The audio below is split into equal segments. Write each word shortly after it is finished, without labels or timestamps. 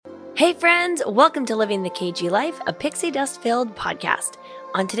Hey friends, welcome to Living the KG Life, a pixie dust-filled podcast.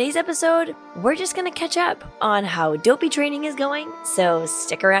 On today's episode, we're just going to catch up on how dopey training is going, so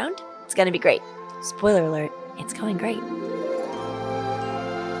stick around. It's going to be great. Spoiler alert, it's going great.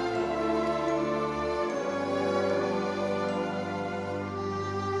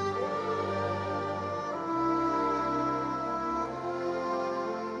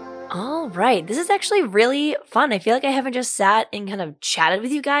 All right, this is actually really fun. I feel like I haven't just sat and kind of chatted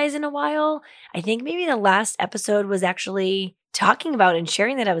with you guys in a while. I think maybe the last episode was actually talking about and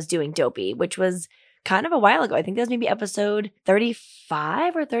sharing that I was doing dopey, which was kind of a while ago. I think that was maybe episode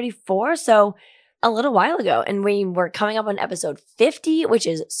 35 or 34, so a little while ago. And we were coming up on episode 50, which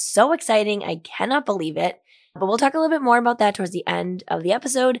is so exciting. I cannot believe it. But we'll talk a little bit more about that towards the end of the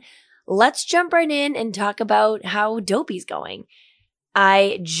episode. Let's jump right in and talk about how dopey's going.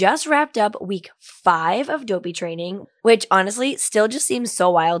 I just wrapped up week 5 of dopey training, which honestly still just seems so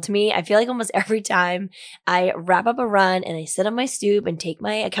wild to me. I feel like almost every time I wrap up a run and I sit on my stoop and take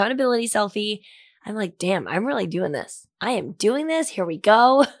my accountability selfie, I'm like, damn, I'm really doing this. I am doing this. Here we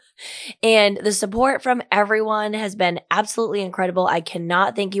go. And the support from everyone has been absolutely incredible. I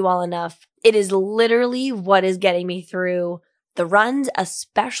cannot thank you all enough. It is literally what is getting me through the runs,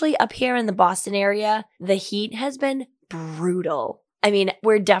 especially up here in the Boston area. The heat has been brutal. I mean,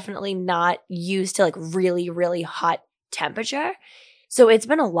 we're definitely not used to like really, really hot temperature. So it's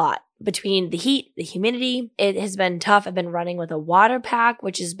been a lot between the heat, the humidity. It has been tough. I've been running with a water pack,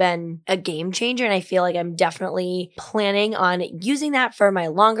 which has been a game changer. And I feel like I'm definitely planning on using that for my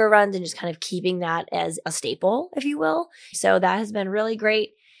longer runs and just kind of keeping that as a staple, if you will. So that has been really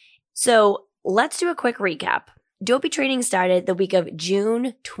great. So let's do a quick recap. Dopey training started the week of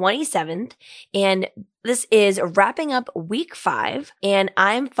June 27th, and this is wrapping up week 5, and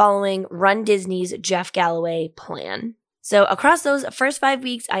I'm following Run Disney's Jeff Galloway plan. So across those first 5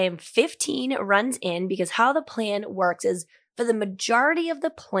 weeks, I am 15 runs in, because how the plan works is for the majority of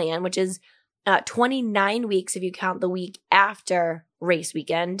the plan, which is 29 weeks if you count the week after race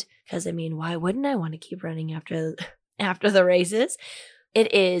weekend, because I mean, why wouldn't I want to keep running after the races?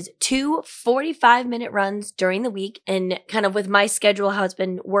 It is 2 45-minute runs during the week, and kind of with my schedule, how it's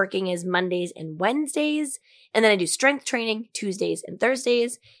been working is Mondays and Wednesdays, and then I do strength training Tuesdays and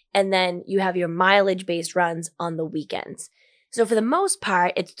Thursdays, and then you have your mileage-based runs on the weekends. So for the most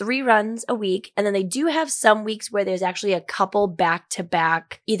part, it's 3 runs a week, and then they do have some weeks where there's actually a couple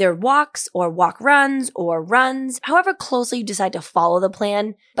back-to-back either walks or walk runs or runs, however closely you decide to follow the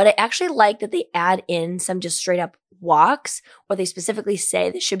plan. But I actually like that they add in some just straight up walks, or they specifically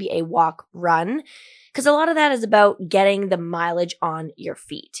say this should be a walk run, because a lot of that is about getting the mileage on your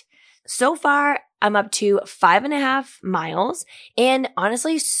feet. So far, I'm up to 5.5 miles, and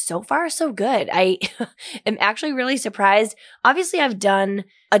honestly, so far, so good. I am actually really surprised. Obviously, I've done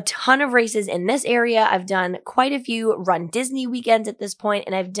a ton of races in this area. I've done quite a few Run Disney weekends at this point,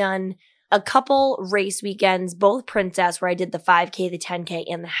 and I've done a couple race weekends, both Princess, where I did the 5K, the 10K,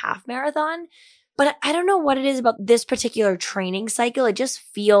 and the half marathon. But I don't know what it is about this particular training cycle. It just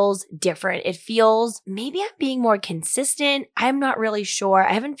feels different. It feels, maybe I'm being more consistent. I'm not really sure.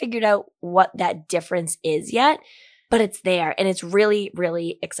 I haven't figured out what that difference is yet, but it's there and it's really,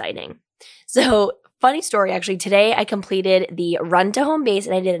 really exciting. So funny story, actually, today I completed the run to home base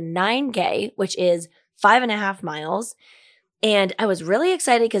and I did a 9K, which is 5.5 miles. And I was really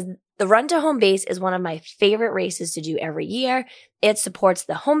excited because the Run to Home Base is one of my favorite races to do every year. It supports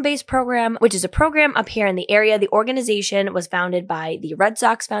the Home Base program, which is a program up here in the area. The organization was founded by the Red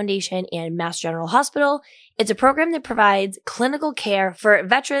Sox Foundation and Mass General Hospital. It's a program that provides clinical care for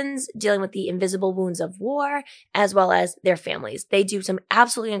veterans dealing with the invisible wounds of war, as well as their families. They do some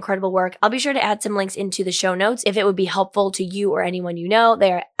absolutely incredible work. I'll be sure to add some links into the show notes if it would be helpful to you or anyone you know.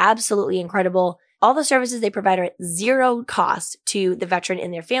 They are absolutely incredible. All the services they provide are at zero cost to the veteran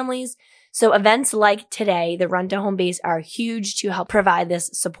and their families. So events like today, the Run to Home Base, are huge to help provide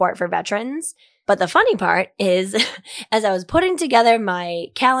this support for veterans. But the funny part is, as I was putting together my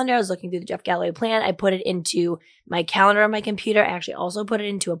calendar, I was looking through the Jeff Galloway plan. I put it into my calendar on my computer. I actually also put it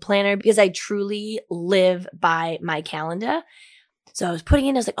into a planner because I truly live by my calendar. So I was putting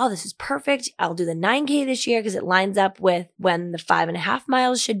in, I was like, oh, this is perfect. I'll do the 9K this year because it lines up with when the 5.5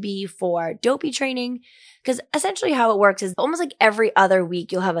 miles should be for dopey training. Because essentially how it works is almost like every other week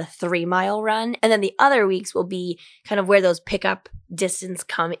you'll have a 3-mile run. And then the other weeks will be kind of where those pickup distance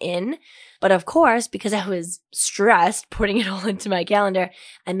come in. But of course, because I was stressed putting it all into my calendar,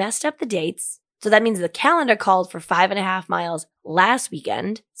 I messed up the dates. So that means the calendar called for 5.5 miles last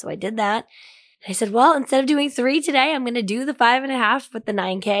weekend. So I did that. I said, well, instead of doing 3 today, I'm going to do the 5.5 with the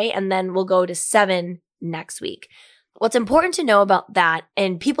 9K, and then we'll go to 7 next week. What's important to know about that,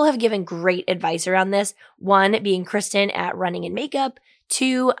 and people have given great advice around this, one being Kristen at Running and Makeup,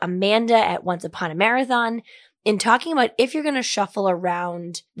 two, Amanda at Once Upon a Marathon, in talking about if you're going to shuffle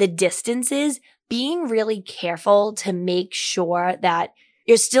around the distances, being really careful to make sure that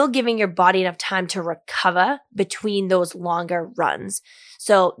you're still giving your body enough time to recover between those longer runs.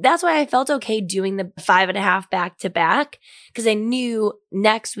 So that's why I felt okay doing the 5.5 back to back, because I knew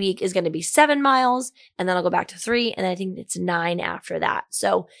next week is going to be 7 miles and then I'll go back to 3. And then I think it's 9 after that.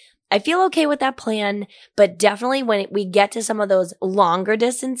 So I feel okay with that plan, but definitely when we get to some of those longer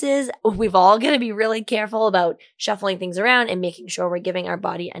distances, we've all got to be really careful about shuffling things around and making sure we're giving our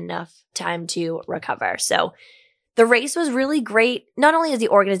body enough time to recover. So the race was really great. Not only is the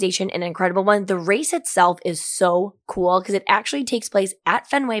organization an incredible one, the race itself is so cool because it actually takes place at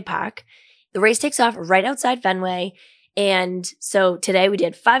Fenway Park. The race takes off right outside Fenway. And so today we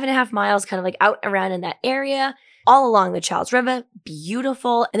did 5.5 miles, kind of like out around in that area, all along the Charles River.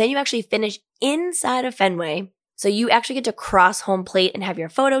 Beautiful. And then you actually finish inside of Fenway. So you actually get to cross home plate and have your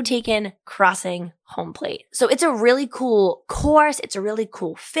photo taken crossing home plate. So it's a really cool course. It's a really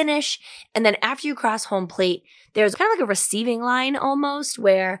cool finish. And then after you cross home plate, there's kind of like a receiving line almost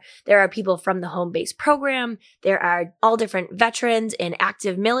where there are people from the home base program. There are all different veterans and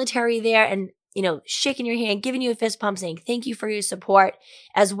active military there and, you know, shaking your hand, giving you a fist pump, saying thank you for your support,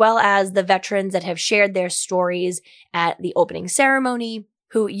 as well as the veterans that have shared their stories at the opening ceremony,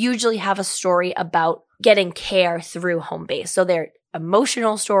 who usually have a story about getting care through home base. So they're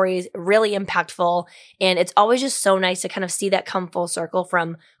emotional stories, really impactful. And it's always just so nice to kind of see that come full circle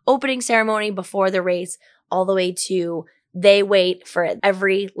from opening ceremony before the race all the way to they wait for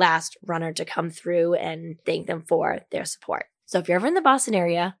every last runner to come through and thank them for their support. So if you're ever in the Boston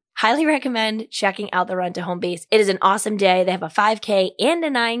area, highly recommend checking out the Run to Home Base. It is an awesome day. They have a 5K and a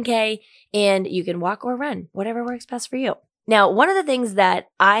 9K, and you can walk or run, whatever works best for you. Now, one of the things that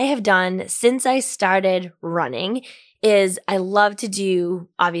I have done since I started running is I love to do,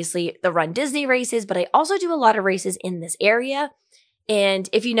 obviously, the Run Disney races, but I also do a lot of races in this area. And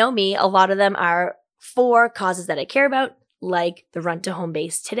if you know me, a lot of them are for causes that I care about, like the Run to Home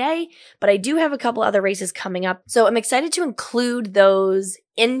Base today. But I do have a couple other races coming up. So I'm excited to include those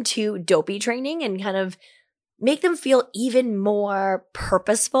into Dopey training and kind of make them feel even more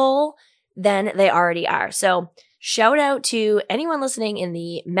purposeful than they already are. So shout out to anyone listening in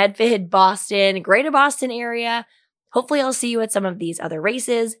the Medford, Boston, Greater Boston area. Hopefully I'll see you at some of these other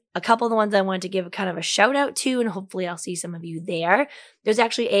races. A couple of the ones I wanted to give kind of a shout out to, and hopefully I'll see some of you there. There's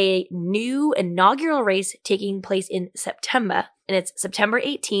actually a new inaugural race taking place in September, and it's September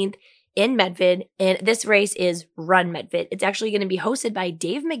 18th in Medford. And this race is Run Medford. It's actually going to be hosted by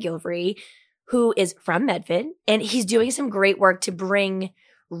Dave McGilvery, who is from Medford, and he's doing some great work to bring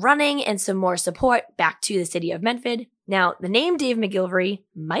running and some more support back to the city of Medford. Now, the name Dave McGilvery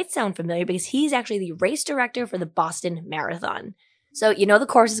might sound familiar because he's actually the race director for the Boston Marathon. So you know the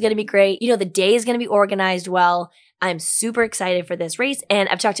course is going to be great. You know the day is going to be organized well. I'm super excited for this race, and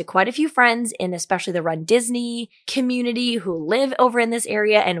I've talked to quite a few friends in especially the Run Disney community who live over in this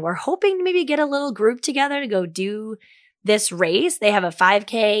area, and we're hoping to maybe get a little group together to go do this race. They have a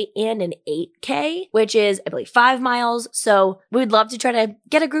 5K and an 8K, which is, I believe, 5 miles. So we would love to try to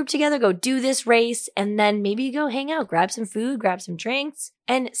get a group together, go do this race, and then maybe go hang out, grab some food, grab some drinks,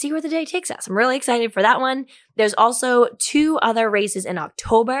 and see where the day takes us. I'm really excited for that one. There's also 2 other races in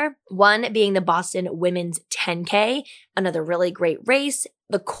October, one being the Boston Women's 10K, another really great race.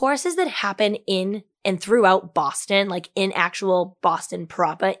 The courses that happen in and throughout Boston, like in actual Boston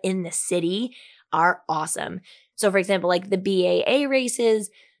proper, in the city, are awesome. So for example, like the BAA races,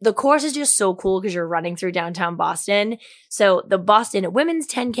 the course is just so cool because you're running through downtown Boston. So the Boston Women's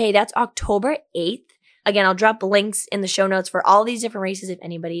 10K, that's October 8th. Again, I'll drop links in the show notes for all these different races if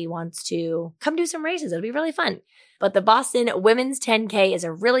anybody wants to come do some races. It'll be really fun. But the Boston Women's 10K is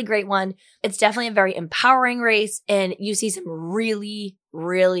a really great one. It's definitely a very empowering race, and you see some really,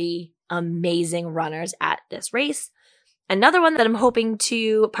 really amazing runners at this race. Another one that I'm hoping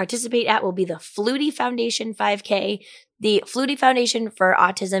to participate at will be the Flutie Foundation 5K. The Flutie Foundation for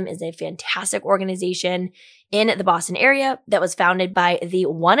Autism is a fantastic organization in the Boston area that was founded by the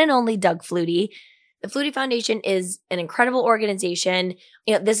one and only Doug Flutie. The Flutie Foundation is an incredible organization.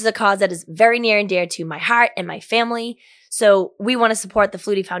 You know, this is a cause that is very near and dear to my heart and my family. So we want to support the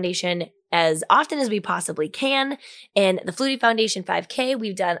Flutie Foundation as often as we possibly can. And the Flutie Foundation 5K,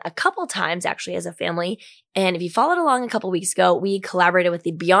 we've done a couple times actually as a family. And if you followed along a couple weeks ago, we collaborated with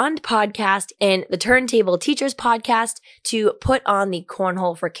the Beyond podcast and the Turntable Teachers podcast to put on the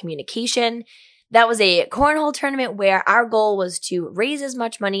Cornhole for Communication. That was a cornhole tournament where our goal was to raise as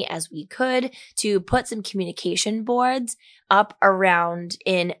much money as we could to put some communication boards up around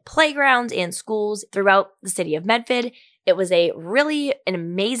in playgrounds and schools throughout the city of Medford. It was an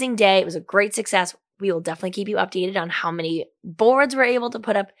amazing day. It was a great success. We will definitely keep you updated on how many boards we're able to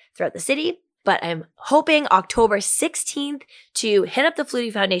put up throughout the city. But I'm hoping October 16th to hit up the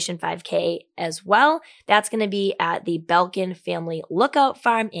Flutie Foundation 5K as well. That's going to be at the Belkin Family Lookout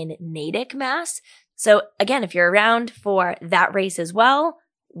Farm in Natick, Mass. So again, if you're around for that race as well,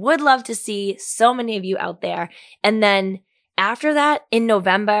 would love to see so many of you out there. And then after that, in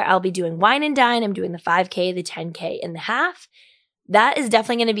November, I'll be doing Wine and Dine. I'm doing the 5K, the 10K, and the half. That is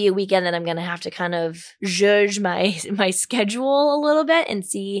definitely going to be a weekend that I'm going to have to kind of judge my schedule a little bit and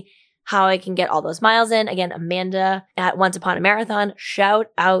see how I can get all those miles in. Again, Amanda at Once Upon a Marathon, shout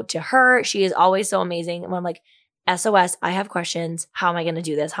out to her. She is always so amazing. When I'm like, SOS, I have questions. How am I going to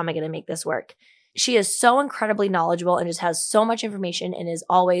do this? How am I going to make this work? She is so incredibly knowledgeable and just has so much information and is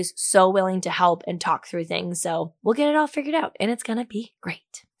always so willing to help and talk through things. So we'll get it all figured out and it's going to be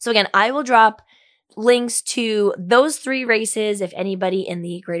great. So again, I will drop links to those 3 races. If anybody in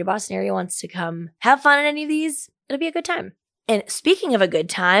the greater Boston area wants to come have fun at any of these, it'll be a good time. And speaking of a good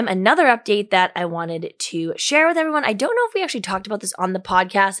time, another update that I wanted to share with everyone. I don't know if we actually talked about this on the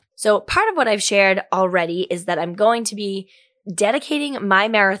podcast. So part of what I've shared already is that I'm going to be dedicating my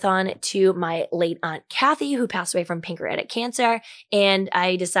marathon to my late aunt Kathy, who passed away from pancreatic cancer. And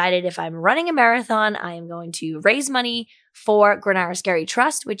I decided if I'm running a marathon, I am going to raise money for Granara Scary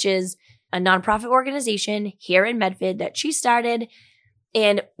Trust, which is a nonprofit organization here in Medford that she started.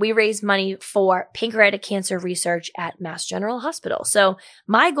 And we raise money for pancreatic cancer research at Mass General Hospital. So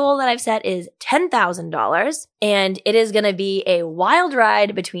my goal that I've set is $10,000, and it is going to be a wild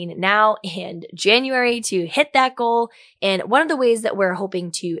ride between now and January to hit that goal. And one of the ways that we're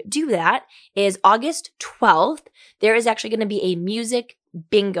hoping to do that is August 12th. There is actually going to be a music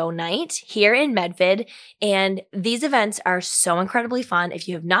bingo night here in Medford. And these events are so incredibly fun. If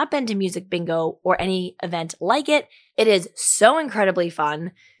you have not been to music bingo or any event like it, it is so incredibly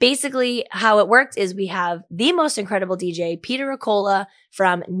fun. Basically, how it works is we have the most incredible DJ, Peter Ricola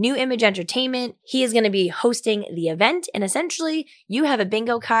from New Image Entertainment. He is going to be hosting the event. And essentially, you have a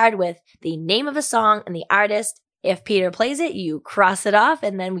bingo card with the name of a song and the artist. If Peter plays it, you cross it off,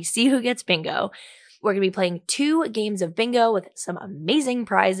 and then we see who gets bingo. We're going to be playing 2 games of bingo with some amazing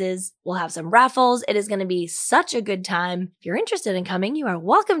prizes. We'll have some raffles. It is going to be such a good time. If you're interested in coming, you are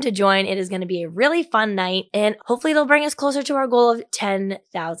welcome to join. It is going to be a really fun night, and hopefully it'll bring us closer to our goal of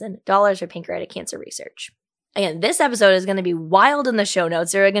 $10,000 for pancreatic cancer research. Again, this episode is going to be wild in the show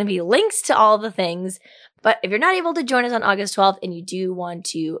notes. There are going to be links to all the things. But if you're not able to join us on August 12th and you do want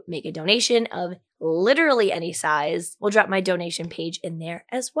to make a donation of literally any size, we'll drop my donation page in there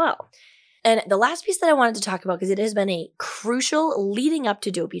as well. And the last piece that I wanted to talk about, because it has been a crucial leading up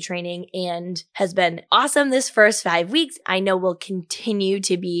to Dopey training and has been awesome this first 5 weeks, I know will continue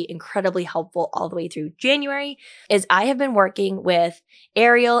to be incredibly helpful all the way through January, is I have been working with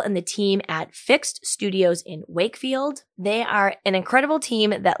Ariel and the team at Fixed Studios in Wakefield. They are an incredible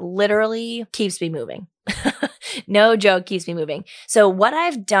team that literally keeps me moving. No joke, keeps me moving. So what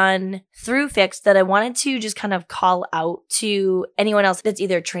I've done through Fixed that I wanted to just kind of call out to anyone else that's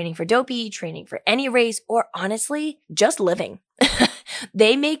either training for Dopey, training for any race, or honestly, just living.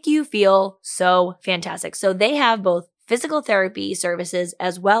 They make you feel so fantastic. So they have both physical therapy services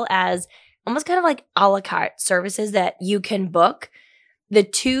as well as almost kind of like a la carte services that you can book. The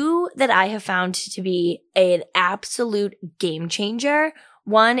 2 that I have found to be an absolute game changer.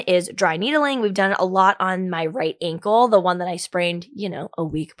 One is dry needling. We've done a lot on my right ankle, the one that I sprained, a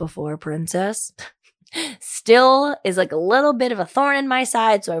week before, princess. Still is like a little bit of a thorn in my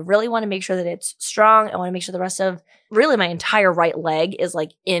side, so I really want to make sure that it's strong. I want to make sure the rest of really my entire right leg is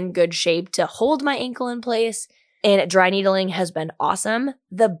like in good shape to hold my ankle in place. And dry needling has been awesome.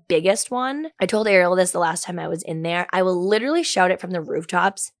 The biggest one, I told Ariel this the last time I was in there, I will literally shout it from the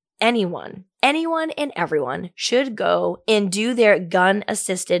rooftops. Anyone and everyone should go and do their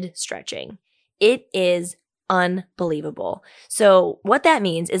gun-assisted stretching. It is unbelievable. So what that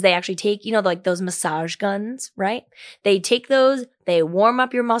means is they actually take, like those massage guns, right? They take those, they warm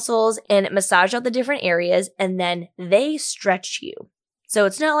up your muscles and massage out the different areas, and then they stretch you. So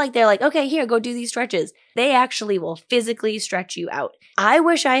it's not like they're like, okay, here, go do these stretches. They actually will physically stretch you out. I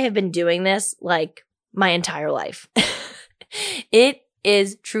wish I had been doing this like my entire life. It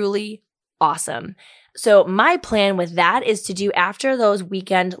is truly awesome. So my plan with that is to do after those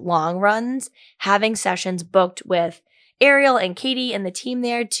weekend long runs, having sessions booked with Ariel and Katie and the team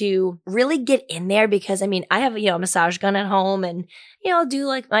there to really get in there because, I mean, I have, a massage gun at home and, I'll do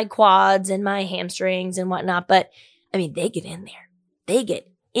like my quads and my hamstrings and whatnot. But I mean, they get in there. They get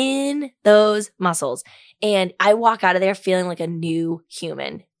in those muscles. And I walk out of there feeling like a new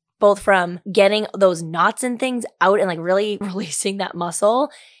human, both from getting those knots and things out and like really releasing that muscle.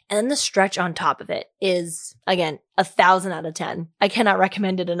 And then the stretch on top of it is, again, 1,000 out of 10. I cannot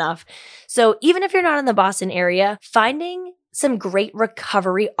recommend it enough. So even if you're not in the Boston area, finding some great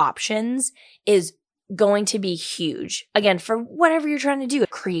recovery options is going to be huge. Again, for whatever you're trying to do,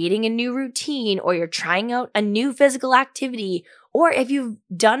 creating a new routine, or you're trying out a new physical activity, or if you've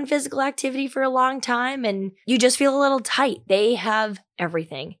done physical activity for a long time and you just feel a little tight, they have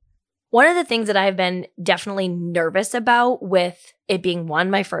everything. One of the things that I've been definitely nervous about with it being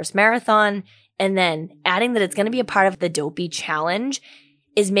my first marathon, and then adding that it's going to be a part of the Dopey Challenge,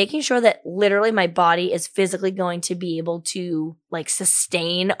 is making sure that literally my body is physically going to be able to like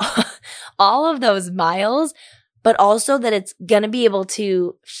sustain all of those miles, but also that it's going to be able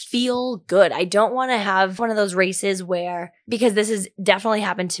to feel good. I don't want to have one of those races where, because this has definitely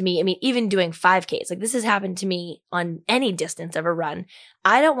happened to me. I mean, even doing 5Ks, like this has happened to me on any distance of a run.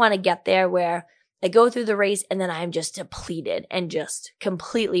 I don't want to get there where I go through the race and then I'm just depleted and just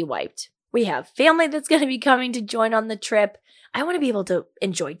completely wiped. We have family that's going to be coming to join on the trip. I want to be able to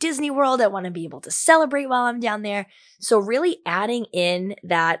enjoy Disney World. I want to be able to celebrate while I'm down there. So really adding in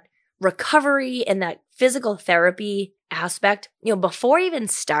that recovery and that physical therapy aspect, before even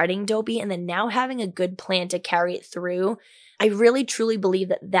starting Dopey, and then now having a good plan to carry it through, I really truly believe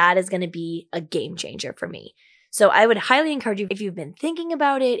that that is going to be a game changer for me. So I would highly encourage you, if you've been thinking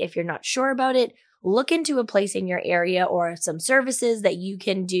about it, if you're not sure about it, look into a place in your area or some services that you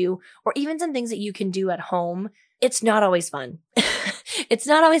can do, or even some things that you can do at home. It's not always fun. It's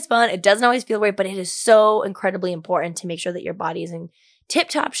not always fun. It doesn't always feel great, but it is so incredibly important to make sure that your body is in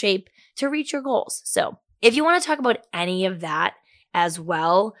tip-top shape to reach your goals. So if you want to talk about any of that as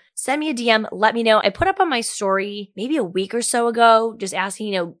well, send me a DM. Let me know. I put up on my story maybe a week or so ago, just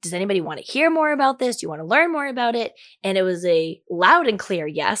asking, does anybody want to hear more about this? Do you want to learn more about it? And it was a loud and clear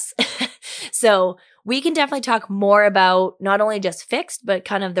yes. So we can definitely talk more about not only just fixed, but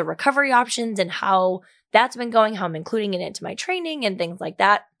kind of the recovery options and how that's been going, how I'm including it into my training and things like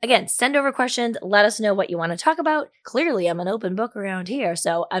that. Again, send over questions. Let us know what you want to talk about. Clearly, I'm an open book around here,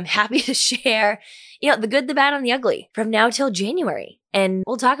 so I'm happy to share, the good, the bad, and the ugly from now till January. And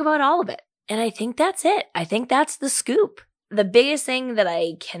we'll talk about all of it. And I think that's it. I think that's the scoop. The biggest thing that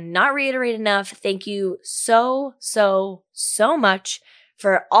I cannot reiterate enough, thank you so, so, so much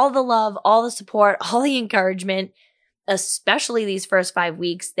for all the love, all the support, all the encouragement. Especially these first 5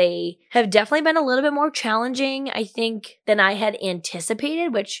 weeks, they have definitely been a little bit more challenging, I think, than I had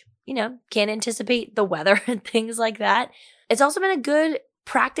anticipated, which, can't anticipate the weather and things like that. It's also been a good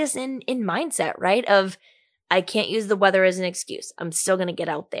practice in mindset, right? Of I can't use the weather as an excuse. I'm still going to get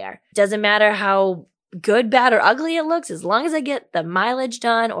out there. Doesn't matter how good, bad, or ugly it looks. As long as I get the mileage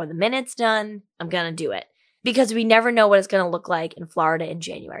done or the minutes done, I'm going to do it. Because we never know what it's going to look like in Florida in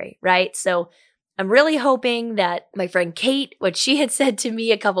January, right? So I'm really hoping that my friend Kate, what she had said to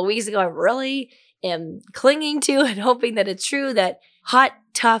me a couple weeks ago, I really am clinging to and hoping that it's true, that hot,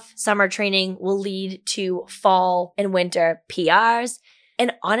 tough summer training will lead to fall and winter PRs.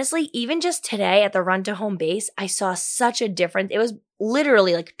 And honestly, even just today at the run to home base, I saw such a difference. It was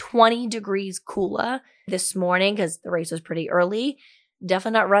literally like 20 degrees cooler this morning because the race was pretty early.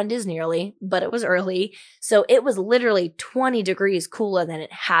 Definitely not run Disney early, but it was early. So it was literally 20 degrees cooler than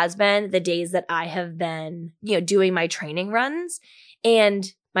it has been the days that I have been, doing my training runs. And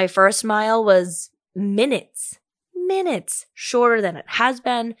my first mile was minutes shorter than it has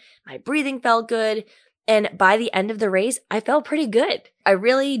been. My breathing felt good. And by the end of the race, I felt pretty good. I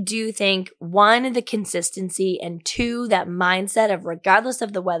really do think, one, the consistency, and two, that mindset of regardless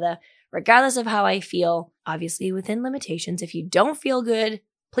of the weather, regardless of how I feel, obviously within limitations. If you don't feel good,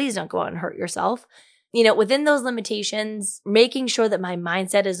 please don't go out and hurt yourself. Within those limitations, making sure that my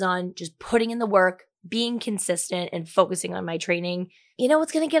mindset is on just putting in the work, being consistent, and focusing on my training,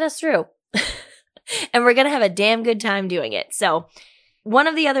 what's going to get us through. And we're going to have a damn good time doing it. So one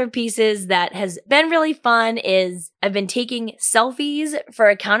of the other pieces that has been really fun is I've been taking selfies for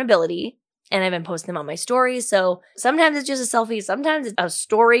accountability. And I've been posting them on my stories. So sometimes it's just a selfie. Sometimes it's a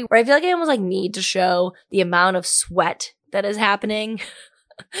story where I feel like I almost need to show the amount of sweat that is happening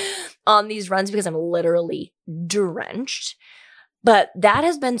on these runs because I'm literally drenched. But that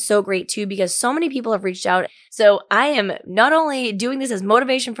has been so great too because so many people have reached out. So I am not only doing this as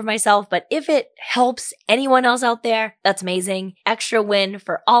motivation for myself, but if it helps anyone else out there, that's amazing. Extra win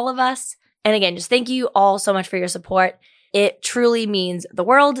for all of us. And again, just thank you all so much for your support. It truly means the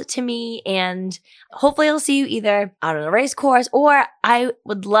world to me, and hopefully I'll see you either out on a race course, or I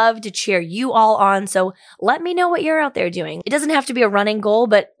would love to cheer you all on. So let me know what you're out there doing. It doesn't have to be a running goal,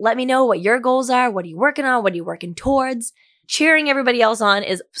 but let me know what your goals are. What are you working on? What are you working towards? Cheering everybody else on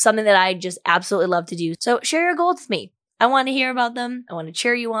is something that I just absolutely love to do. So share your goals with me. I want to hear about them. I want to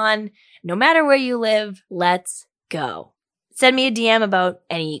cheer you on. No matter where you live, let's go. Send me a DM about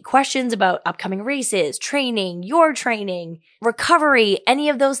any questions about upcoming races, training, your training, recovery, any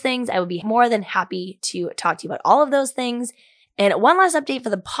of those things. I would be more than happy to talk to you about all of those things. And one last update for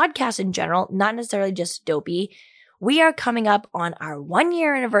the podcast in general, not necessarily just Dopey. We are coming up on our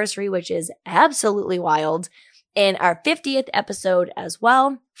 1-year anniversary, which is absolutely wild, and our 50th episode as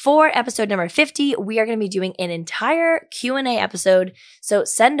well. For episode number 50, we are going to be doing an entire Q&A episode. So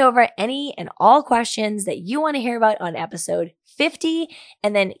send over any and all questions that you want to hear about on episode 50,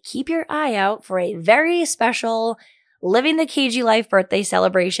 and then keep your eye out for a very special Living the KG Life birthday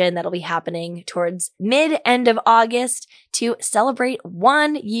celebration that'll be happening towards mid-end of August to celebrate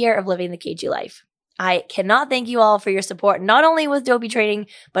 1 year of living the KG Life. I cannot thank you all for your support, not only with Dopey Training,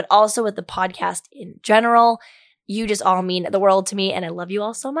 but also with the podcast in general. You just all mean the world to me, and I love you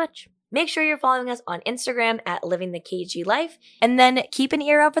all so much. Make sure you're following us on Instagram at Living the KG Life, and then keep an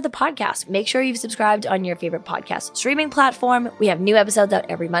ear out for the podcast. Make sure you've subscribed on your favorite podcast streaming platform. We have new episodes out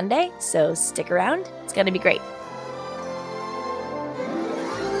every Monday, so stick around. It's going to be great.